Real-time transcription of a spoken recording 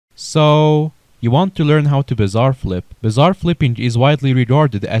So, you want to learn how to bazaar flip. Bazaar flipping is widely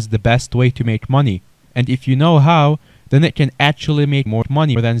regarded as the best way to make money, and if you know how, then it can actually make more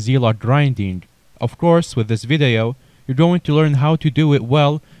money than zealot grinding. Of course, with this video, you're going to learn how to do it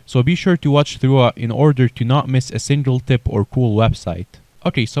well, so be sure to watch throughout in order to not miss a single tip or cool website.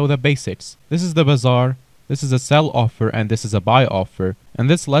 Okay, so the basics. This is the bazaar, this is a sell offer, and this is a buy offer, and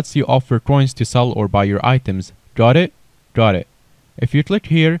this lets you offer coins to sell or buy your items. Got it? Got it. If you click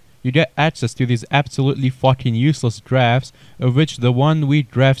here, you get access to these absolutely fucking useless drafts, of which the one-week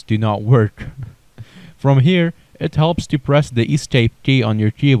drafts do not work. From here, it helps to press the escape key on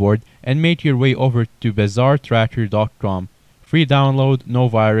your keyboard and make your way over to bazaartracker.com. Free download, no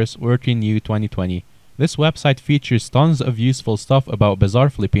virus, working new 2020. This website features tons of useful stuff about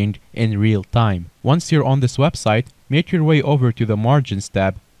bazaar flipping in real time. Once you're on this website, make your way over to the margins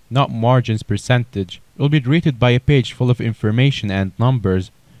tab, not margins percentage. You'll be greeted by a page full of information and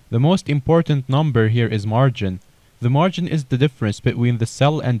numbers. The most important number here is margin. The margin is the difference between the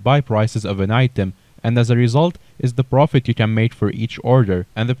sell and buy prices of an item, and as a result is the profit you can make for each order.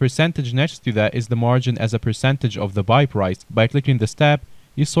 And the percentage next to that is the margin as a percentage of the buy price. By clicking this tab,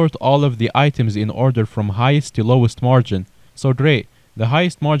 you sort all of the items in order from highest to lowest margin. So great, the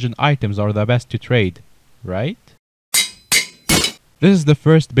highest margin items are the best to trade, right? This is the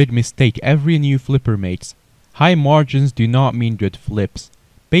first big mistake every new flipper makes. High margins do not mean good flips.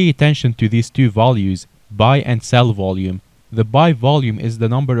 Pay attention to these two values, buy and sell volume. The buy volume is the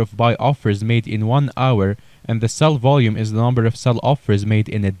number of buy offers made in 1 hour, and the sell volume is the number of sell offers made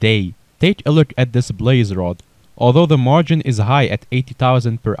in a day. Take a look at this blaze rod. Although the margin is high at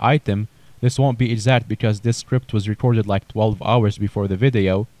 80,000 per item, this won't be exact because this script was recorded like 12 hours before the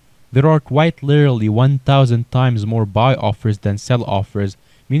video. There are quite literally 1,000 times more buy offers than sell offers,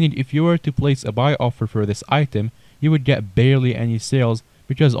 meaning if you were to place a buy offer for this item, you would get barely any sales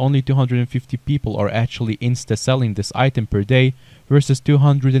because only 250 people are actually insta-selling this item per day versus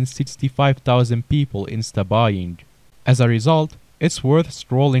 265,000 people insta-buying. As a result, it's worth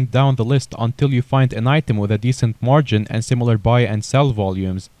scrolling down the list until you find an item with a decent margin and similar buy and sell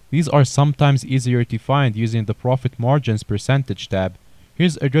volumes. These are sometimes easier to find using the profit margins percentage tab.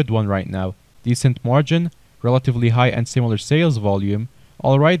 Here's a good one right now. Decent margin, relatively high and similar sales volume.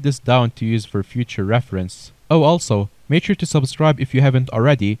 I'll write this down to use for future reference. Oh, also, make sure to subscribe if you haven't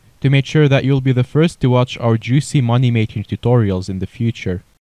already to make sure that you'll be the first to watch our juicy money-making tutorials in the future.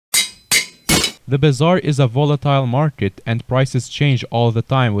 The bazaar is a volatile market and prices change all the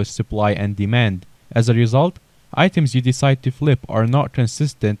time with supply and demand. As a result, items you decide to flip are not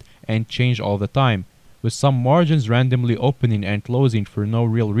consistent and change all the time, with some margins randomly opening and closing for no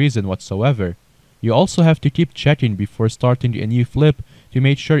real reason whatsoever. You also have to keep checking before starting a new flip to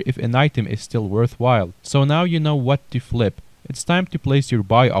make sure if an item is still worthwhile. So now you know what to flip. It's time to place your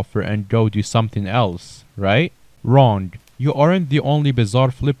buy offer and go do something else, right? Wrong. You aren't the only bazaar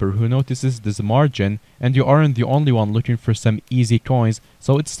flipper who notices this margin, and you aren't the only one looking for some easy coins,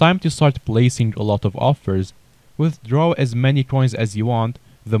 so it's time to start placing a lot of offers. Withdraw as many coins as you want,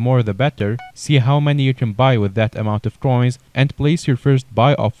 the more the better, see how many you can buy with that amount of coins, and place your first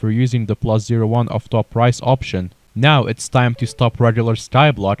buy offer using the +01 of top price option. Now it's time to stop regular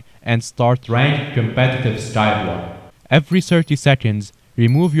Skyblock and start ranked competitive Skyblock. Every 30 seconds,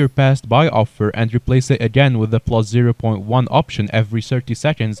 remove your past buy offer and replace it again with the +0.1 option every 30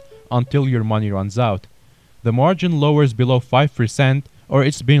 seconds until your money runs out. The margin lowers below 5% or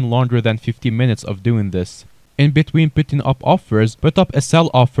it's been longer than 50 minutes of doing this. In between putting up offers, put up a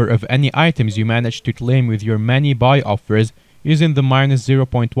sell offer of any items you manage to claim with your many buy offers using the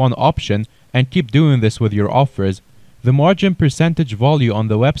 -0.1 option and keep doing this with your offers. The margin percentage value on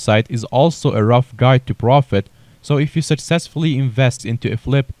the website is also a rough guide to profit, so if you successfully invest into a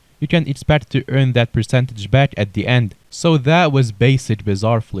flip, you can expect to earn that percentage back at the end. So that was basic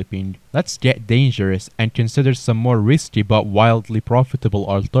bazaar flipping. Let's get dangerous and consider some more risky but wildly profitable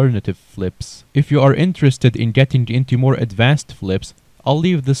alternative flips. If you are interested in getting into more advanced flips, I'll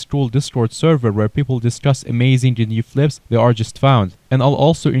leave this cool Discord server where people discuss amazing new flips they are just found. And I'll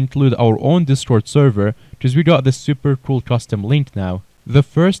also include our own Discord server because we got this super cool custom link now. The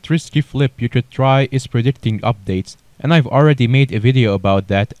first risky flip you could try is predicting updates, and I've already made a video about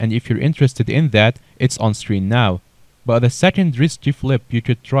that, and if you're interested in that, it's on screen now. But the second risky flip you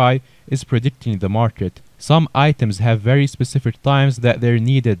could try is predicting the market. Some items have very specific times that they're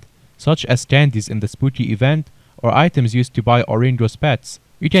needed, such as candies in the spooky event, or items used to buy Oringo's pets.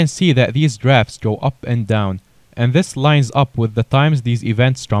 You can see that these graphs go up and down, and this lines up with the times these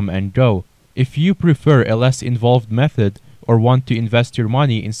events come and go. If you prefer a less involved method, or want to invest your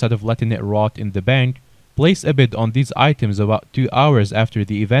money instead of letting it rot in the bank, place a bid on these items about 2 hours after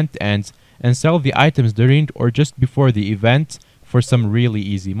the event ends and sell the items during or just before the event for some really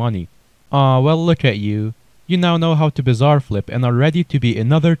easy money. Well, look at you. You now know how to bazaar flip and are ready to be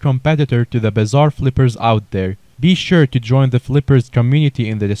another competitor to the bazaar flippers out there. Be sure to join the flippers community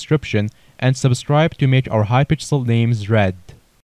in the description and subscribe to make our Hypixel names red.